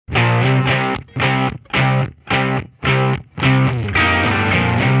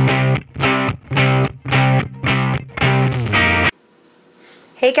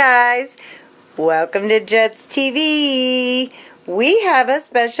Hey guys, welcome to Jett's TV. We have a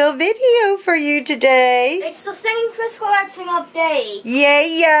special video for you today. It's the Singing Fish collection update.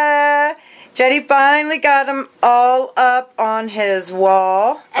 Yeah. Jetty finally got them all up on his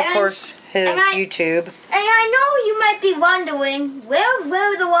wall. Of course, his YouTube. And I know you might be wondering,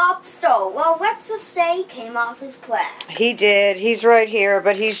 where's the lobster? Well, let's just say he came off his plaque. He did. He's right here,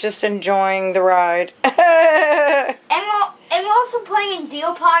 but he's just enjoying the ride. And we're also playing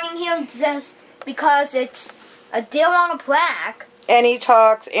deal pong in here just because it's a deal on a plaque. And he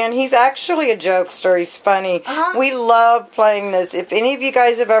talks, and he's actually a jokester. He's funny. We love playing this. If any of you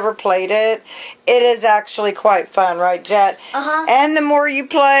guys have ever played it, it is actually quite fun, right, Jett? And the more you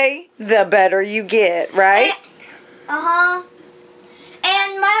play, the better you get, right?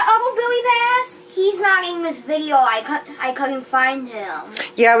 And my other Billy Bass, he's not in this video. I couldn't find him.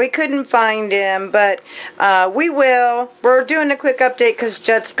 Yeah, we couldn't find him, but we will. We're doing a quick update because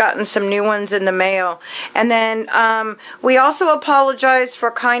Jett's gotten some new ones in the mail. And then we also apologize for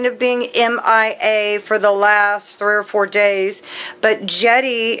kind of being MIA for the last 3 or 4 days. But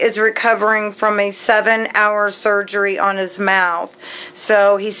Jetty is recovering from a 7-hour surgery on his mouth.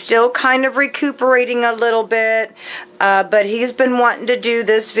 So he's still kind of recuperating a little bit. But he's been wanting to do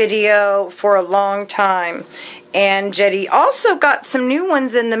this video for a long time. And Jetty also got some new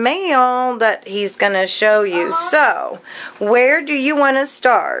ones in the mail that he's going to show you. So, where do you want to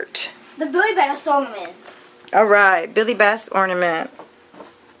start? The Billy Bass ornament. Alright, Billy Bass ornament.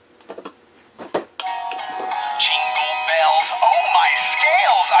 Jingle bells, oh my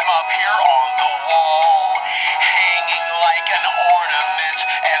scales, I'm up here on the wall, hanging like an ornament,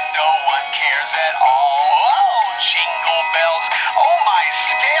 and no one cares at all. Oh, jingle bells, oh my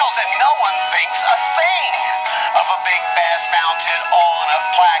scales, and no one thinks a thing of a big bass mounted on a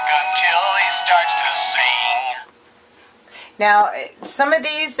plaque until he starts to sing. Now, some of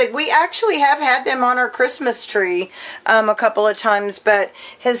these, that we actually have had them on our Christmas tree a couple of times, but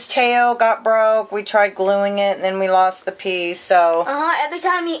his tail got broke. We tried gluing it, and then we lost the piece, so... Every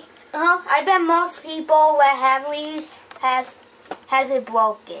time he... I bet most people that have these has it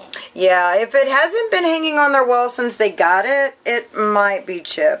broken. Yeah, if it hasn't been hanging on their wall since they got it, it might be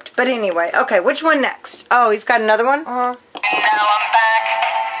chipped. But anyway, okay, which one next? Oh, he's got another one? And now I'm back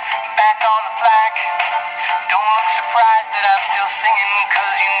on the plaque. Don't look surprised that I'm still singing,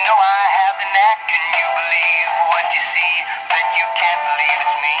 cause you know I have the knack. Can you believe what you see? Bet you can't believe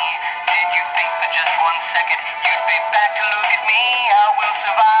it's me. Did you think for just 1 second you'd be back to look at me? I will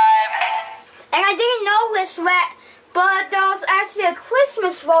survive. And I didn't know this, but there was actually a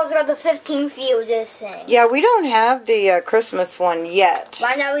Christmas version of the 15th year edition. Yeah, we don't have the Christmas one yet.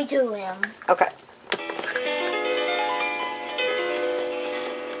 Why not we do him? Okay.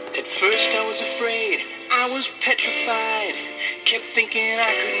 At first I was afraid, I was petrified. Kept thinking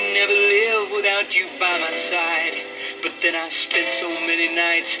I could never live without you by my side. But then I spent so many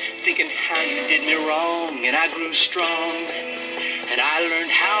nights thinking how you did me wrong. And I grew strong, and I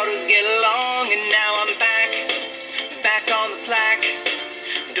learned how to get along. And now I'm back on the plaque.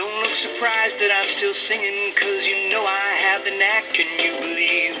 Don't look surprised that I'm still singing, cause you know I have the knack. Can you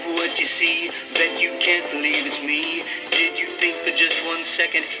believe what you see? Bet you can't believe it's me. Did you think for just 1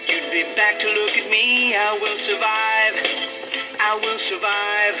 second you'd be back to look at me? I will survive. I will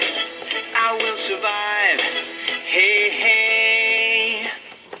survive. I will survive. Hey, hey.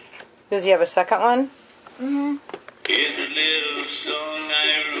 Does he have a second one? Here's a little song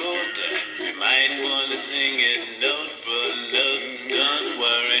I wrote. You might want to sing it note for note. Don't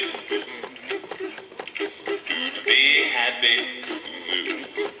worry. Be happy.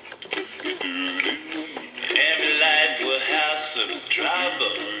 Every life will have some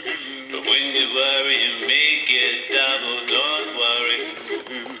trouble, but when you worry, you make it double. Don't worry.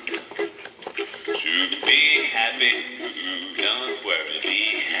 To be happy. Don't worry. Be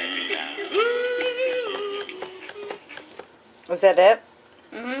happy now. Was that it?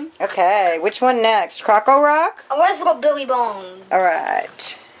 Okay, which one next? Croc or Rock? I want to go Billy Bones.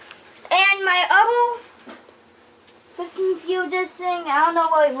 Alright. And my other 15th year edition, I don't know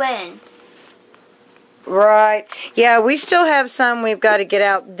where it went. Right. Yeah, we still have some we've got to get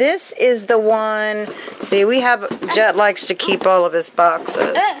out. This is the one. See, we have... Jett likes to keep all of his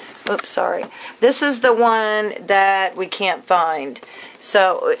boxes. Oops, sorry. This is the one that we can't find.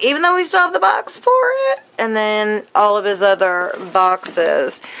 So, even though we still have the box for it, and then all of his other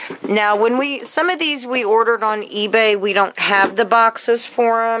boxes. Now, some of these we ordered on eBay, we don't have the boxes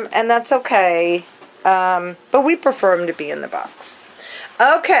for them, and that's okay. But we prefer them to be in the box.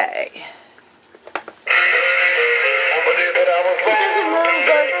 Okay. It doesn't move,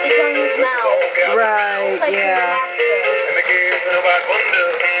 but it's on his mouth. Right, It's like yeah.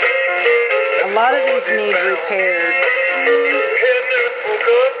 A lot of these need repaired.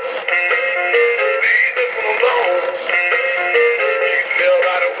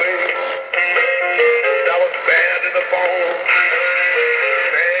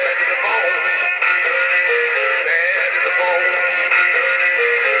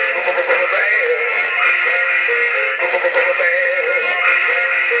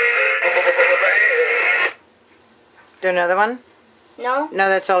 Do another one? No. No,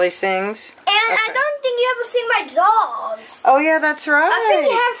 that's all he sings? And I don't think you ever seen my jaws. Oh, yeah, that's right. I think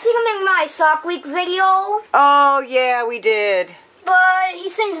we have seen him in my Sock Week video. Oh, yeah, we did. But he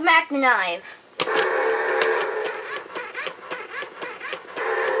sings Mac the Knife.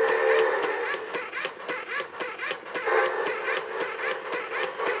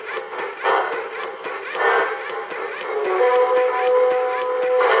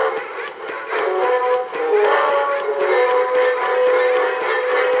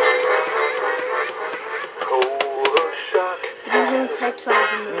 Types of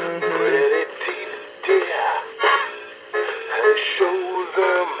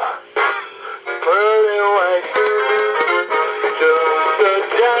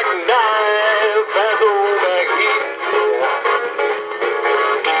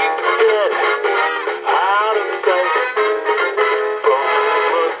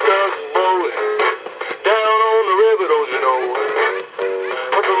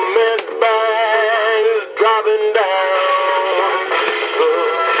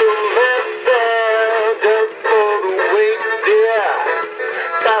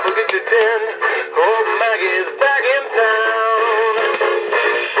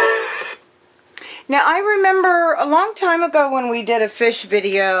Now, I remember a long time ago when we did a fish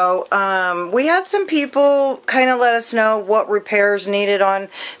video, we had some people kind of let us know what repairs needed on.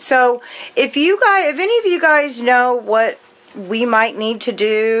 So, if any of you guys know what we might need to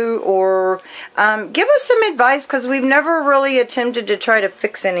do, or give us some advice, because we've never really attempted to try to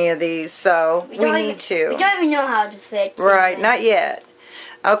fix any of these, so we need to. We don't even know how to fix it. Right, not yet.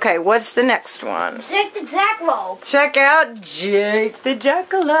 Okay, what's the next one? Jake the Jackalope. Check out Jake the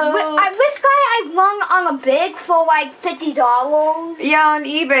Jackalope. This guy I won on a bid for like $50. Yeah, on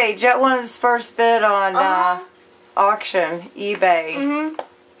eBay. Jett won his first bid on auction, eBay. Mm-hmm.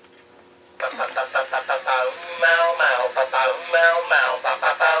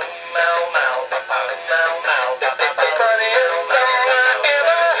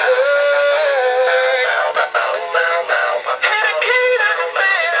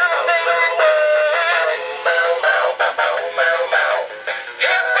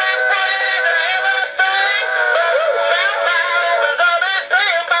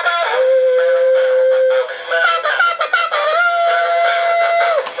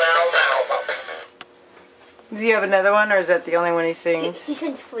 Do you have another one, or is that the only one he sings? He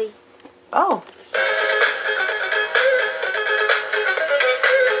sings Flea. Oh.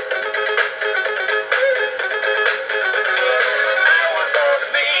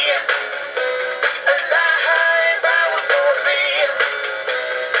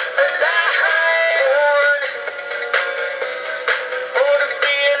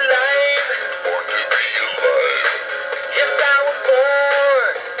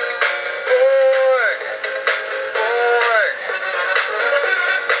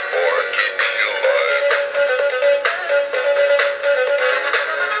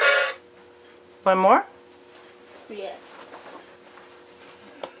 One more? Yeah.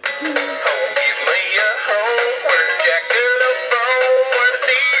 Give me a home where Jackalope roam, where the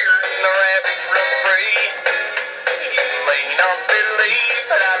deer and the rabbits run free. You may not believe,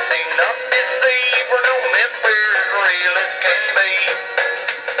 but I've seen not deceive, where no myth is real as can be.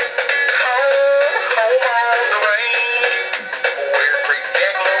 Home, home on the range, where great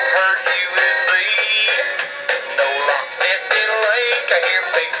Jackalope herds you and me. No Loch Ness in a lake, I hear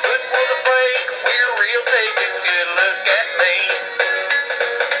Bigfoot was a fake. We're real, take a good look at me.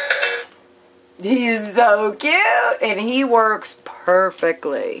 He's so cute, and he works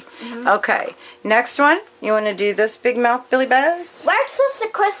perfectly. Okay, next one. You want to do this big mouth Billy Bass? Where's just a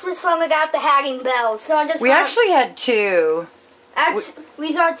Christmas song about the hanging bells? So I just We actually had two.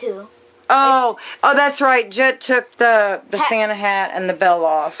 we saw two. Oh, that's right. Jett took the Santa hat and the bell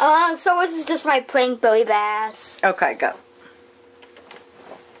off. So this is just my plain Billy Bass. Okay, go.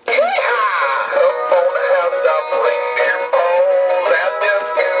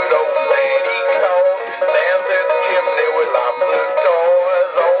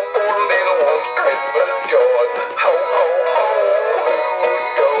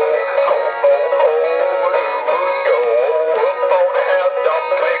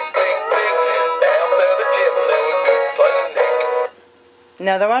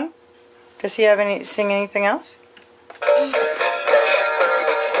 Another one? Does he sing anything else?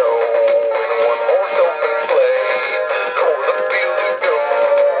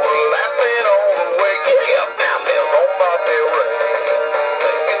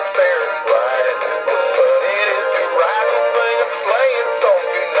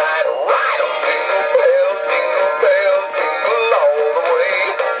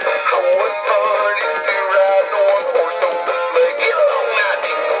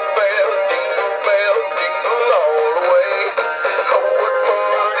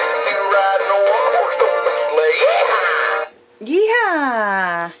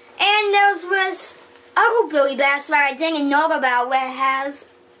 Yeah. And there's this other Billy Bass that I didn't know about where it has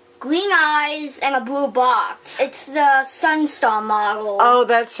green eyes and a blue box. It's the Sunstar model. Oh,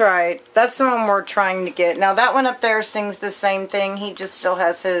 that's right. That's the one we're trying to get. Now, that one up there sings the same thing. He just still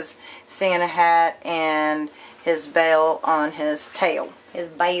has his Santa hat and his bell on his tail. His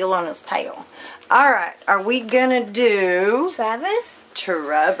bell on his tail. All right. Are we going to do... Travis?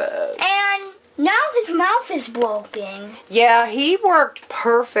 Travis. And now his mouth is broken. Yeah, he worked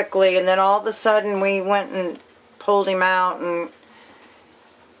perfectly, and then all of a sudden we went and pulled him out, and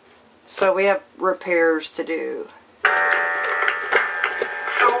so we have repairs to do.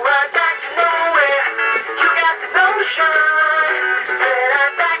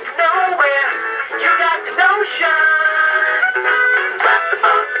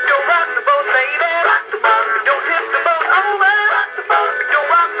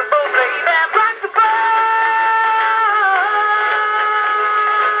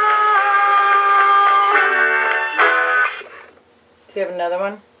 Do you have another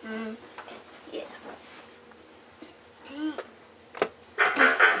one? Yeah.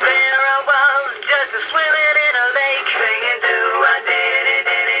 There I was, just a swimming in a lake, singing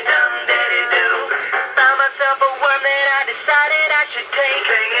do-a-diddy-diddy-dum-diddy-do. Found myself a worm that I decided I should take,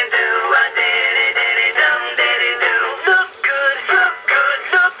 singing do-a-diddy-diddy-dum-diddy-do. Look good,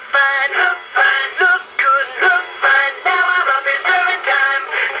 look fine, look fine. Now I'm up in serving time.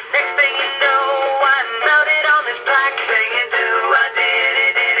 Next thing you know, I'm mounted on this plaque, singing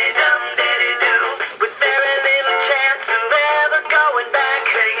do-a-diddy-diddy-dum-diddy-do. With very little chance of ever going back,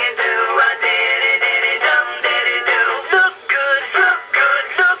 singing do-a-diddy-diddy-dum-diddy-do. Look good,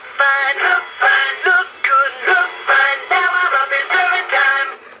 look fine, look good. Now I'm up in serving time.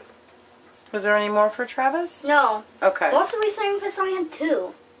 Was there any more for Travis? No. Okay. Also, we sang for song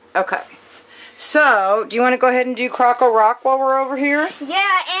 2. Okay. So, do you want to go ahead and do Croc Rock while we're over here? Yeah,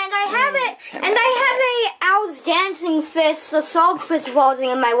 and I have it. And I have a Owl's Dancing Fist, a Saltfish vaulting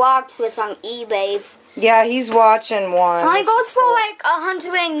in my watch list on eBay. Yeah, he's watching one. Only goes for like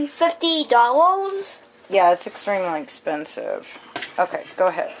 $150. Yeah, it's extremely expensive. Okay, go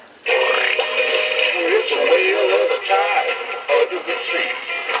ahead. It's a whale of a tide under the sea.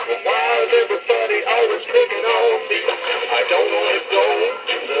 But why is everybody always picking on me? I don't want to go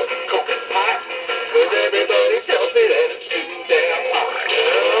to the cooking pot, but everybody tells me that it's too damn hot.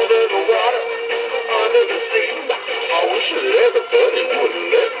 Under the water, under the sea. I wish that everybody wouldn't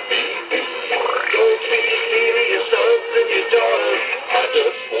let me be. Don't see any of your sons and your daughters. I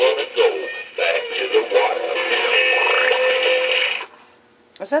just want to go back to the water.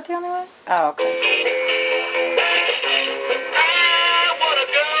 Was that the only one? Oh, okay. I want to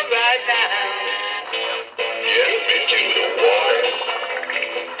go right now. Get me to the water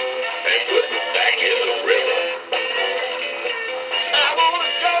and put me back in the river. I want to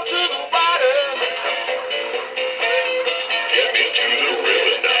go to the water. Get me to the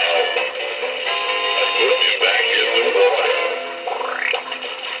river now and put me back in the water.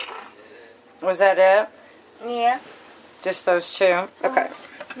 Was that it? Yeah. Just those two? Okay.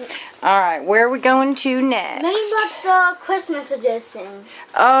 Alright, where are we going to next? Maybe about the Christmas edition.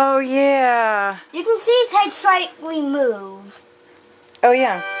 Oh, yeah. You can see his head slightly move. Oh,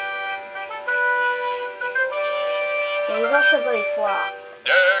 yeah. And he's also very flat.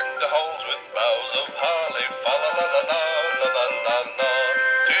 Deck the halls with boughs of holly, fa la la la la la la la la.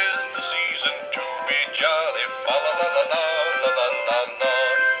 'Tis the season to be jolly, fa la la la la la la la la.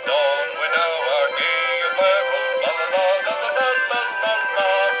 Don we now our gay apparel, la la la la la la la la la.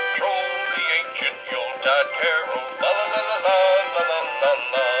 Troll the ancient Yuletide carol, la la la la la la la la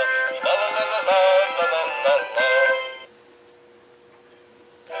la. La la la la la la la la la.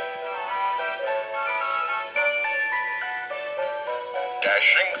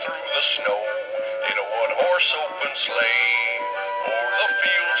 Dashing through the snow in a one-horse open sleigh. O'er the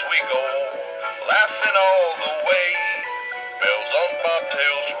fields we go, laughing all the way. Bells on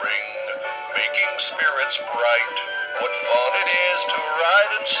bobtails ring, making spirits bright. What fun it is to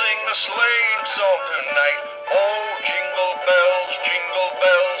ride and sing the sleighing song tonight. Oh, jingle bells,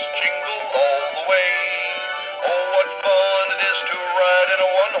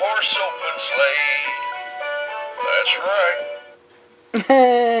 one-horse open sleigh. That's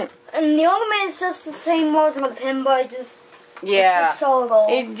right. And the argument is just the same words with him, but it's Yeah. just solo.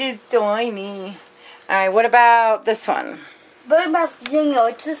 It's just tiny. Alright, what about this one? Very best jingle.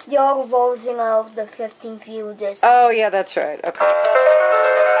 It's just the auto version of the 15 Fuses. Oh, yeah, that's right. Okay.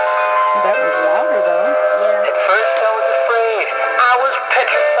 That was louder, though. Yeah. At first I was afraid, I was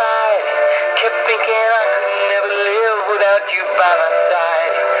petrified. Kept thinking I could never live without you by my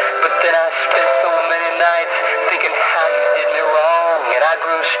side. But then I spent so many nights thinking how you did me wrong. And I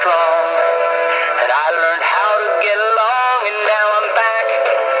grew strong. And I learned how to get along. And now I'm back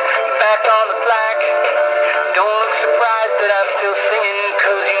on the flack. Don't look surprised that I'm still singing,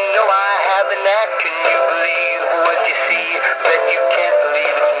 'cause you know I have the knack. Can you believe what you see? Bet you can't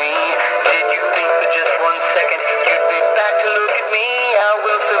believe it's me. Did you think for just 1 second you'd be back to look at me? I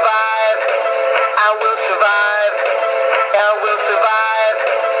will survive. I will survive. I will survive.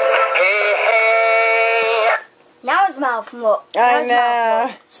 Hey, hey. Now his mouth look. I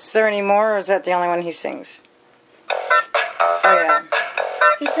know. Is there any more, or is that the only one he sings? Oh, yeah.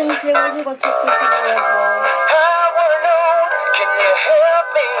 He sings the really gonna take me to the river. I wanna know, can you help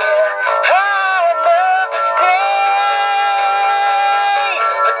me? I love to stay,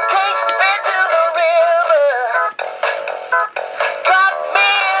 but take me to the river, drop me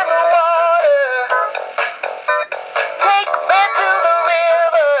in the water, take me to the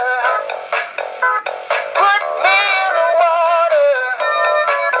river, put me in the water.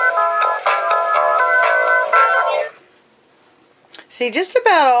 See, just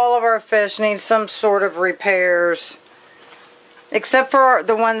about all of our fish need some sort of repairs. Except for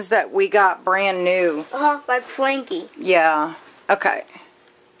the ones that we got brand new. Like Frankie. Yeah. Okay.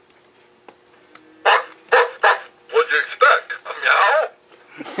 What'd you expect? A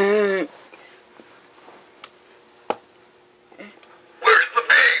meow? Where's the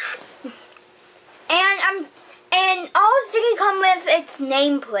beef? And all this didn't come with its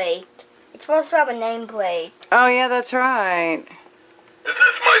nameplate. It's supposed to have a nameplate. Oh, yeah, that's right. Is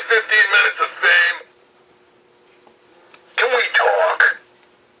this my 15 minutes of fame? Can we talk?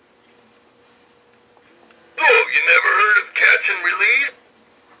 Oh, you never heard of catch and release?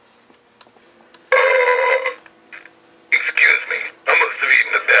 Excuse me, I must have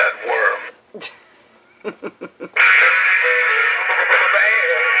eaten a bad worm.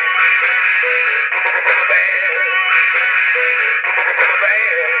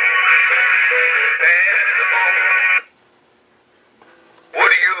 What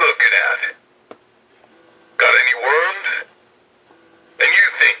are you looking at? Got any worms? And you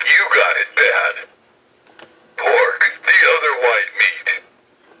think you got it bad? Pork, the other white meat.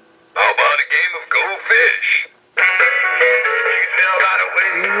 How about a game of Go Fish? You tell right away.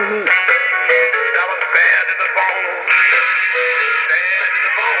 That was bad to the bone. Bad to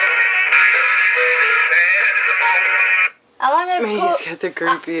the bone. Bad to the bone. I wonder if He's got the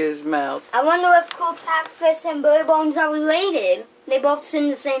creepiest mouth. I wonder if Cool Packfish and Billy Bones are related. They both sing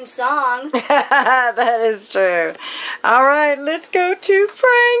the same song. That is true. All right, let's go to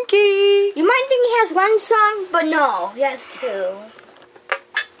Frankie. You might think he has one song, but no, he has two.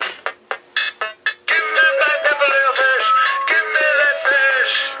 Give me back that little fish. Give me that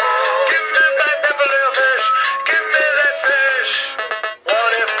fish. Give me back that little fish. Give me that fish.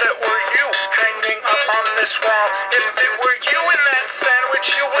 What if it were you hanging up on this wall? If it were you in that sandwich,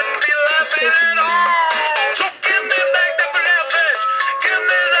 you wouldn't be laughing at all. So give me back that little fish. Give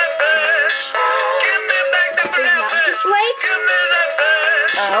me that fish. Give me back that Did his little mouth fish. just break? Give me that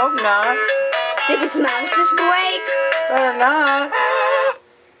fish. I hope not. Did his mouth just break? Better not.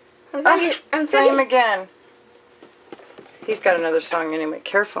 I'm Play him thinking again. He's got another song anyway.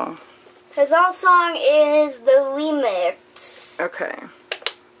 Careful. his old song is the remix. Okay.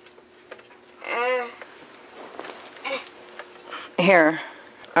 Uh, Here.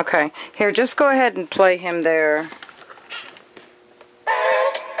 Okay. Here, just go ahead and play him there.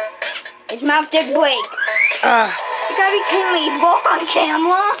 his mouth did break. Ah, You gotta be kidding me, he broke on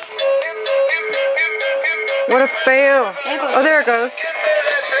camera. what a fail. There it goes. Oh, there it goes. Give me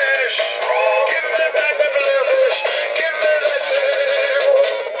that fish. Give me back that little fish. Give me that fish.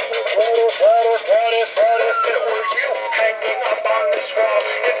 What if it were you hanging up on this wall?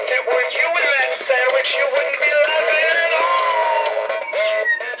 If it were you in that sandwich, you wouldn't be laughing at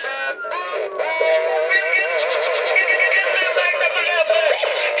all. Give me back that little fish.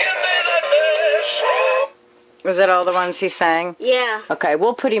 Give me that fish. Was that all the ones he sang? Yeah. Okay,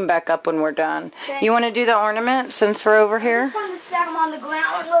 we'll put him back up when we're done. Okay. You want to do the ornament since we're over I here? just want to set him on the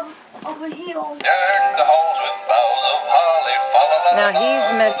ground over here. Turn the halls with boughs of holly, fa la la. Now he's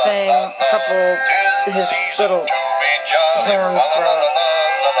missing a couple, his little horns broke.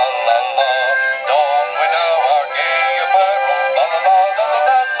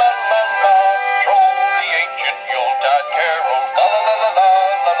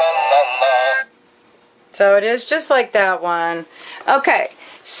 So it is just like that one. Okay,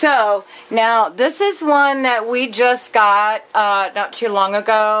 so now this is one that we just got not too long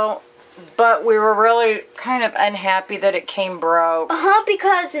ago, but we were really kind of unhappy that it came broke.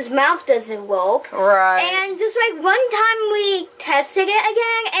 Because his mouth doesn't work. Right. And just like one time we tested it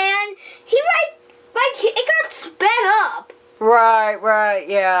again, and he it got sped up. Right,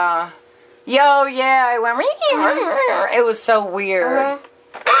 yeah. Yo, yeah, it went. It was so weird.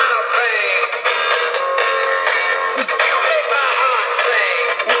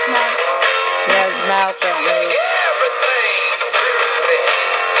 Yeah, his mouth don't move.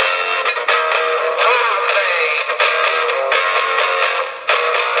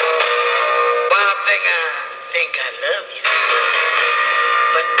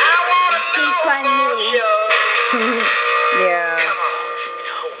 Trying to move. Yeah. Come on and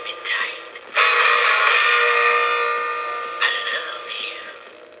hold me tight. I love you.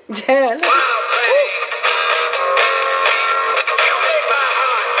 Dad. Wild thing. You make my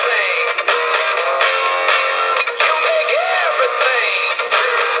heart sing. You make everything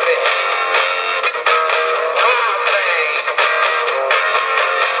perfect. Wild thing.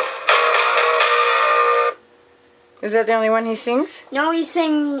 Is that the only one he sings? No, he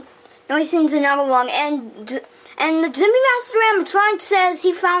sings another one, and the Jimmy Master animatronic says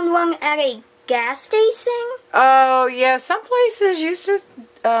he found one at a gas station. Oh, yeah, some places used to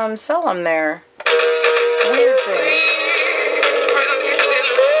sell them there. Weird things.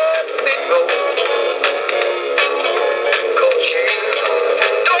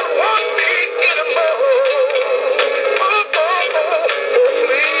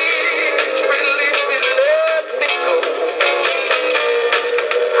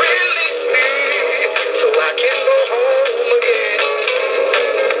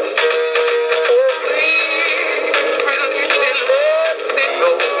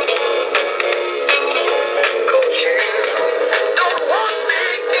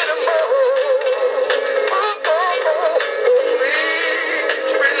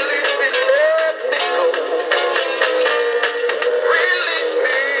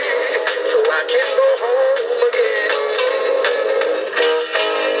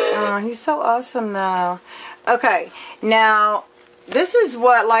 He's so awesome, though. Okay, now, this is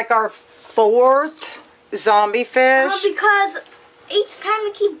what, like our 4th zombie fish? Because each time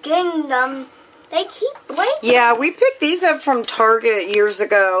we keep getting them, they keep breaking. Yeah, we picked these up from Target years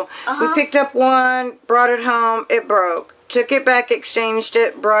ago. We picked up one, brought it home, it broke. Took it back, exchanged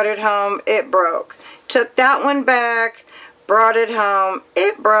it, brought it home, it broke. Took that one back, brought it home,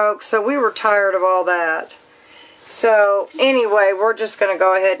 it broke, so we were tired of all that. So, anyway, we're just going to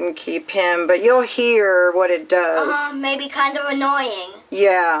go ahead and keep him, but you'll hear what it does. Maybe kind of annoying.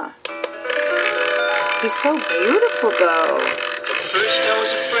 Yeah. He's so beautiful, though. At first I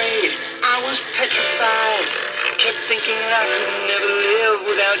was afraid, I was petrified. Kept thinking I could never live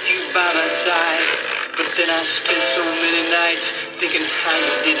without you by my side. But then I spent so many nights thinking how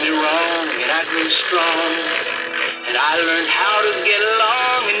you did me wrong, and I grew strong. And I learned how to get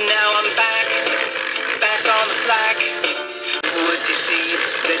along, and now I'm back on the slack. What you see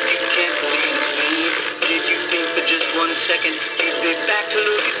that you can't believe is me? Did you think for just 1 second you'd be back to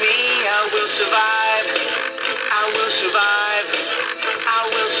look at me? I will survive. I will survive. I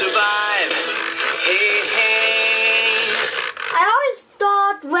will survive. Hey, hey. I always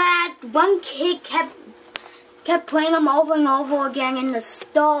thought that one kid kept playing them over and over again in the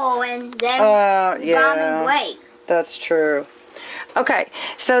store, and then bombing break. That's true. Okay,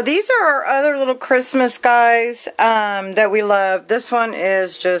 so these are our other little Christmas guys that we love. This one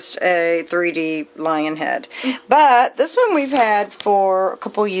is just a 3D lion head. But this one we've had for a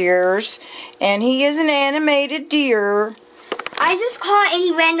couple years, and he is an animated deer. I just call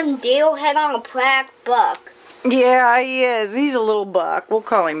any random deer head on a black buck. Yeah, he is. He's a little buck. We'll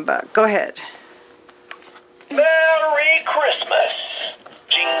call him Buck. Go ahead. Merry Christmas!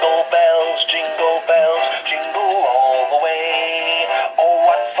 Jingle bells, jingle all the way. Oh,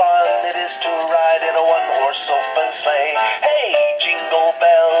 what fun it is to ride in a one-horse open sleigh. Hey, jingle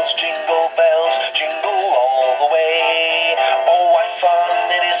bells, jingle all the way. Oh, what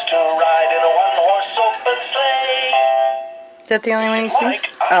fun it is to ride in a one-horse open sleigh. Is that the only one he sings?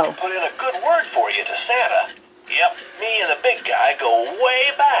 Mike, I can put in a good word for you to Santa. Yep, me and the big guy go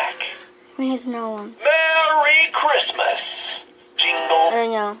way back. There's no one. Merry Christmas! Jingle.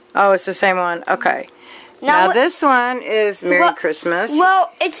 No. Oh, it's the same one. Okay. Now this one is Merry Christmas.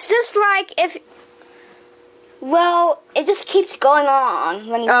 Well, it's just like if... Well, it just keeps going on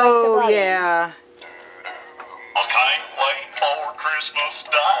when you press the button. Oh, yeah. I can't wait for Christmas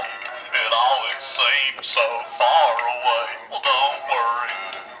Day. It always seems so far away. Well, don't worry.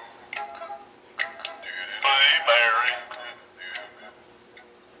 Blueberry.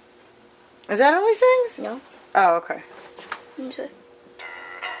 Is that all he sings? No. Oh, okay. Lots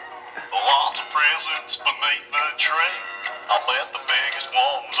of presents beneath the tree. I bet the biggest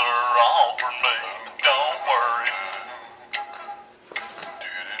ones are all for me. Don't worry.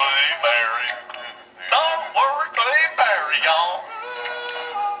 Blueberry. Don't worry, blueberry, y'all.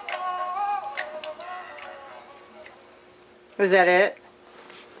 Was that it?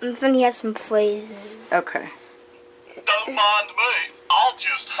 And then he has some phrases. Okay. Don't mind me. I'll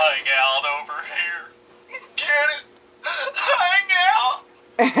just hang out over here. Get it? Hang out.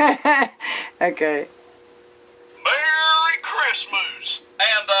 Okay. Merry Christmas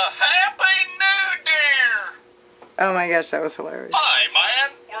and a Happy New Year. Oh my gosh, that was hilarious. Hey,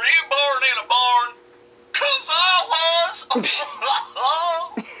 man, were you born in a barn? 'Cause I was.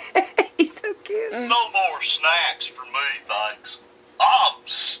 He's so cute. No more snacks for me, thanks. I'm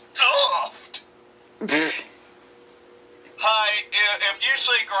stuffed. Hey, if you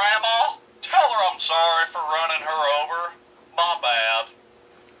see Grandma, tell her I'm sorry for running her over. My bad.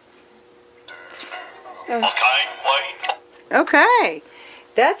 Okay, wait. Okay.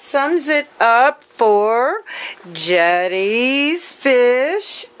 That sums it up for Jetty's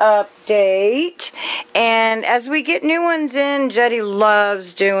Fish update. And as we get new ones in, Jetty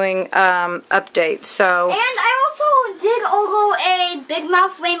loves doing updates. So. And I also did order a Big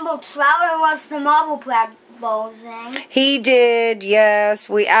Mouth Rainbow Trout. It was the marble proposing. He did, yes.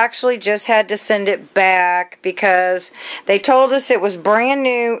 We actually just had to send it back because they told us it was brand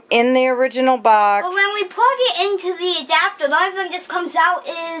new in the original box. But when we plug it into the adapter, the only thing that just comes out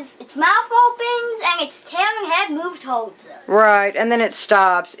is its mouth opens and its tail and head move towards us. Right, and then it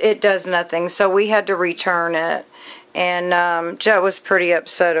stops. It does nothing, so we had to return it. And Jett was pretty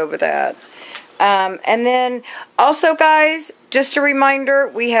upset over that. And then also, guys, just a reminder,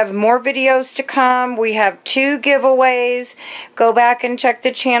 we have more videos to come. We have 2 giveaways. Go back and check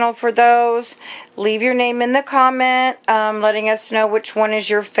the channel for those. Leave your name in the comment, letting us know which one is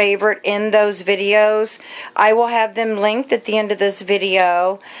your favorite in those videos. I will have them linked at the end of this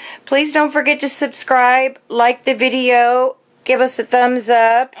video. Please don't forget to subscribe, like the video, give us a thumbs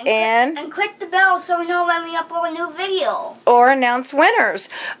up, and click the bell so we know when we upload a new video. Or announce winners.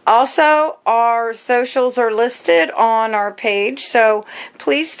 Also, our socials are listed on our page, so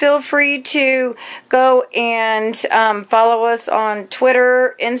please feel free to go and follow us on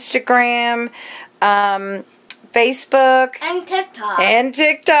Twitter, Instagram, Facebook, And TikTok. and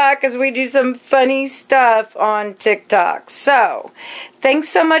TikTok, as we do some funny stuff on TikTok. So, thanks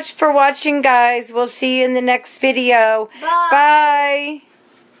so much for watching, guys. We'll see you in the next video. Bye. Bye.